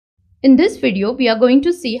In this video, we are going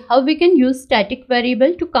to see how we can use static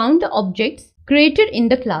variable to count the objects created in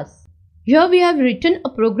the class. Here we have written a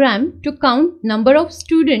program to count number of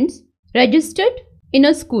students registered in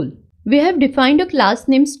a school. We have defined a class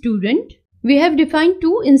named student. We have defined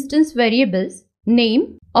two instance variables,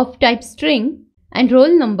 name of type string and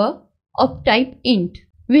roll number of type int.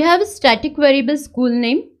 We have a static variable school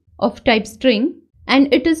name of type string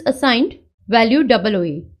and it is assigned value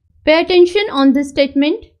AAA. Pay attention on this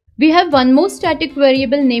statement. We have one more static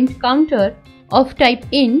variable named counter of type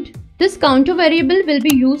int. This counter variable will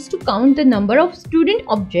be used to count the number of student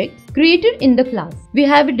objects created in the class. We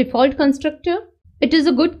have a default constructor. It is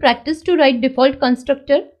a good practice to write default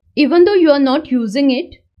constructor even though you are not using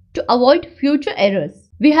it to avoid future errors.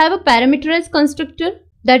 We have a parameterized constructor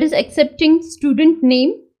that is accepting student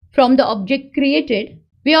name from the object created.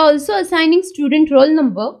 We are also assigning student roll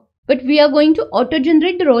number, but we are going to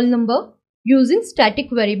auto-generate the roll number using static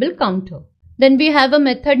variable counter. Then we have a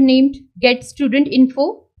method named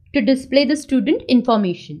getStudentInfo to display the student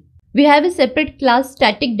information. We have a separate class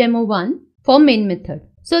staticDemo1 for main method.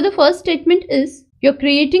 So the first statement is you're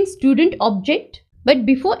creating student object, but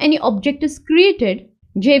before any object is created,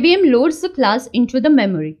 JVM loads the class into the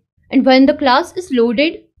memory. And when the class is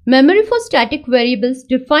loaded, memory for static variables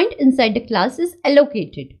defined inside the class is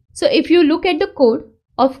allocated. So if you look at the code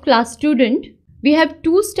of class student, we have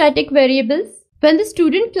two static variables. When the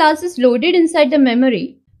student class is loaded inside the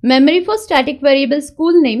memory for static variable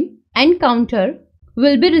school name and counter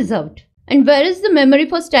will be reserved. And where is the memory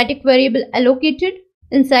for static variable allocated?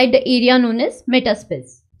 Inside the area known as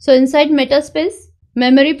metaspace. So inside metaspace,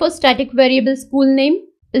 memory for static variable school name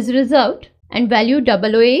is reserved and value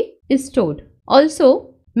AAA is stored.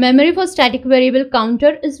 Also, memory for static variable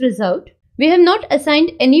counter is reserved. We have not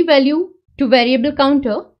assigned any value to variable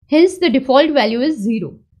counter, hence the default value is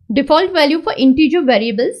 0. Default value for integer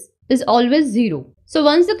variables is always 0. So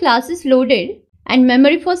once the class is loaded and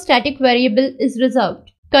memory for static variable is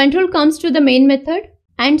reserved, control comes to the main method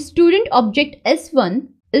and student object S1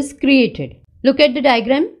 is created. Look at the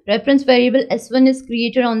diagram. Reference variable S1 is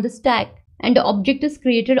created on the stack and the object is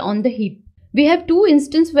created on the heap. We have two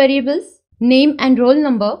instance variables, name and roll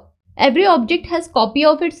number. Every object has copy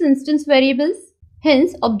of its instance variables.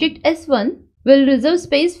 Hence, object S1 will reserve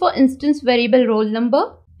space for instance variable roll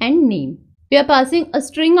number and name. We are passing a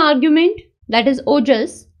string argument, that is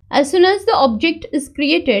OJS. As soon as the object is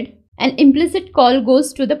created, an implicit call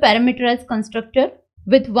goes to the parameterized constructor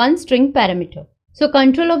with one string parameter. So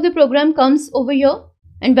control of the program comes over here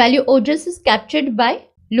and value OJS is captured by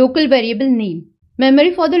local variable name.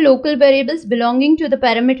 Memory for the local variables belonging to the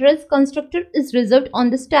parameterized constructor is reserved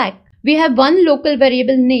on the stack. We have one local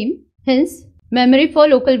variable name, hence memory for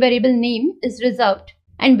local variable name is reserved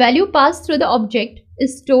and value passed through the object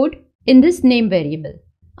is stored in this name variable.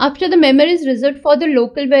 After the memory is reserved for the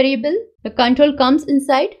local variable, the control comes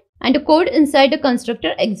inside and the code inside the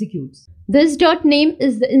constructor executes. This dot name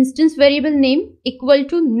is the instance variable name equal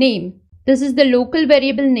to name. This is the local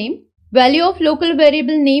variable name. Value of local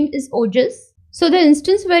variable name is OJS. So the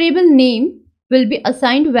instance variable name will be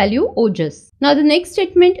assigned value OJS. Now the next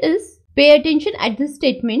statement is, pay attention at this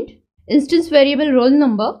statement, instance variable roll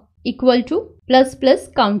number equal to plus plus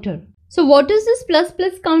counter. So what is this plus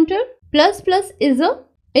plus counter? Plus plus is a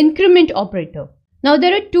increment operator. Now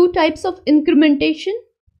there are two types of incrementation,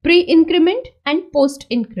 pre-increment and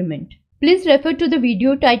post-increment. Please refer to the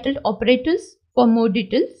video titled Operators for more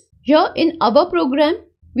details. Here in our program,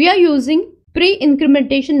 we are using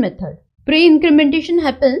pre-incrementation method. Pre-incrementation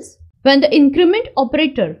happens when the increment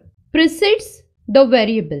operator precedes the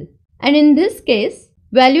variable. And in this case,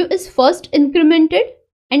 value is first incremented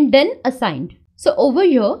and then assigned. So over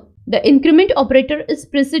here, the increment operator is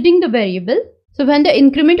preceding the variable. So when the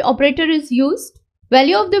increment operator is used,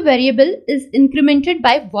 value of the variable is incremented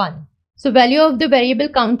by 1. So value of the variable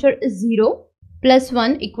counter is 0 plus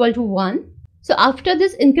 1 equal to 1. So after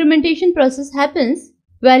this incrementation process happens,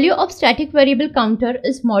 value of static variable counter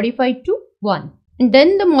is modified to 1. And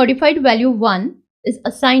then the modified value 1 is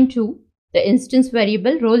assigned to the instance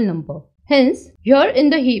variable roll number. Hence, here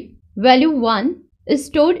in the heap, value 1 is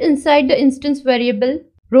stored inside the instance variable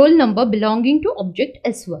roll number belonging to object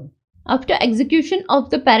S1. After execution of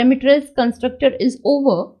the parameterized constructor is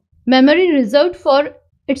over, memory reserved for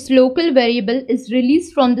its local variable is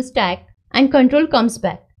released from the stack and control comes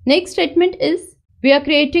back. Next statement is, we are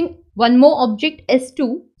creating one more object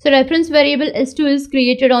S2. So reference variable S2 is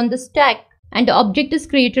created on the stack and the object is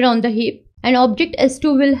created on the heap, and object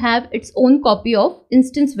S2 will have its own copy of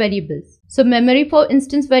instance variables. So memory for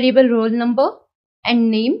instance variable roll number and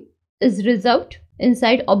name is reserved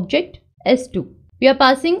inside object S2. We are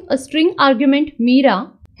passing a string argument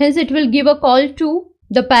Mira. Hence it will give a call to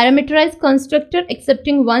the parameterized constructor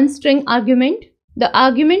accepting one string argument. The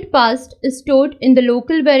argument passed is stored in the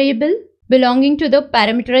local variable belonging to the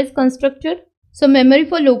parameterized constructor. So memory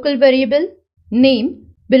for local variable name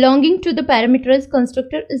belonging to the parameterized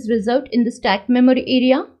constructor is reserved in the stack memory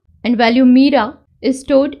area, and value Mira is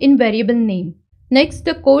stored in variable name. Next,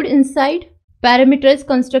 the code inside parameterized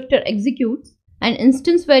constructor executes, and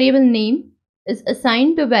instance variable name is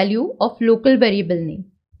assigned the value of local variable name.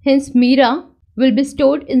 Hence Mira will be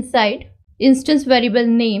stored inside instance variable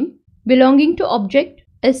name belonging to object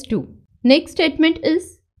S2. Next statement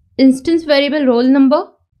is instance variable roll number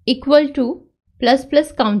equal to plus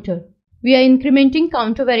plus counter. We are incrementing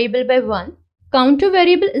counter variable by 1. Counter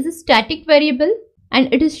variable is a static variable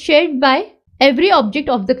and it is shared by every object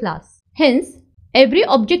of the class. Hence, every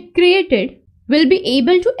object created will be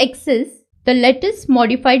able to access the latest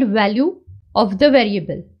modified value of the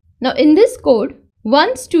variable. Now in this code,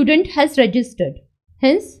 one student has registered.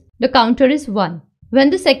 Hence, the counter is 1.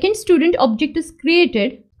 When the second student object is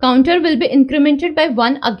created, counter will be incremented by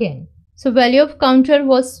 1 again. So value of counter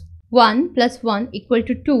was 1 plus 1 equal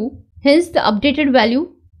to 2. Hence the updated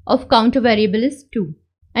value of counter variable is 2.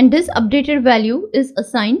 And this updated value is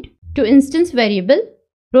assigned to instance variable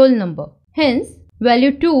roll number. Hence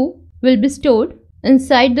value 2 will be stored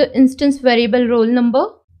inside the instance variable roll number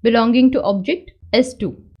belonging to object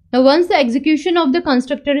S2. Now once the execution of the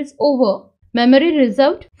constructor is over, memory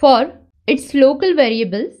reserved for its local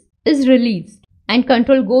variables is released and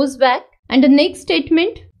control goes back and the next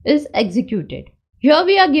statement is executed. Here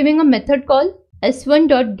we are giving a method called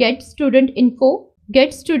s1.getStudentInfo.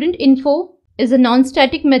 GetStudentInfo is a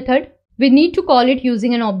non-static method. We need to call it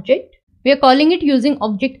using an object. We are calling it using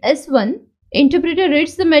object S1. Interpreter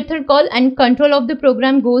reads the method call and control of the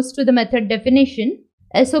program goes to the method definition.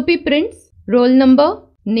 SOP prints roll number,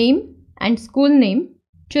 name and school name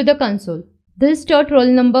to the console. This dot roll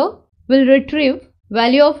number will retrieve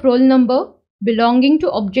value of roll number belonging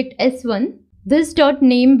to object S1. This dot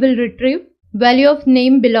name will retrieve value of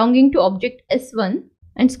name belonging to object S1,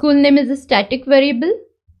 and school name is a static variable.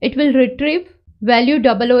 It will retrieve value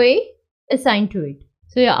OOA assigned to it.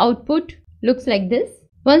 So your output looks like this.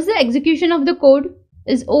 Once the execution of the code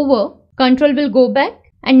is over, control will go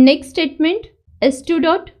back and next statement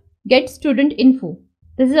s2.getStudentInfo.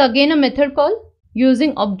 This is again a method call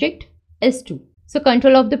using object S2. So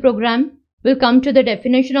control of the program will come to the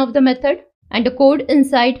definition of the method and the code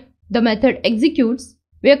inside the method executes.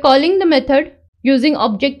 We are calling the method using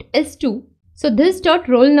object S2. So this dot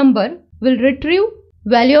roll number will retrieve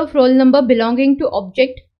value of roll number belonging to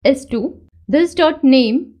object S2. This dot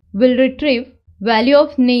name will retrieve value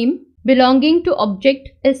of name belonging to object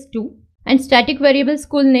S2 and static variable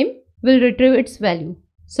school name will retrieve its value.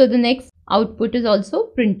 So the next output is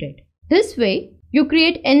also printed. This way you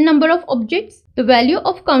create n number of objects. The value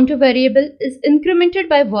of counter variable is incremented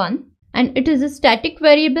by 1 and it is a static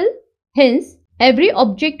variable. Hence every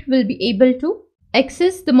object will be able to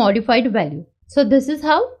access the modified value. So this is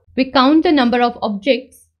how we count the number of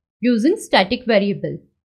objects using static variable.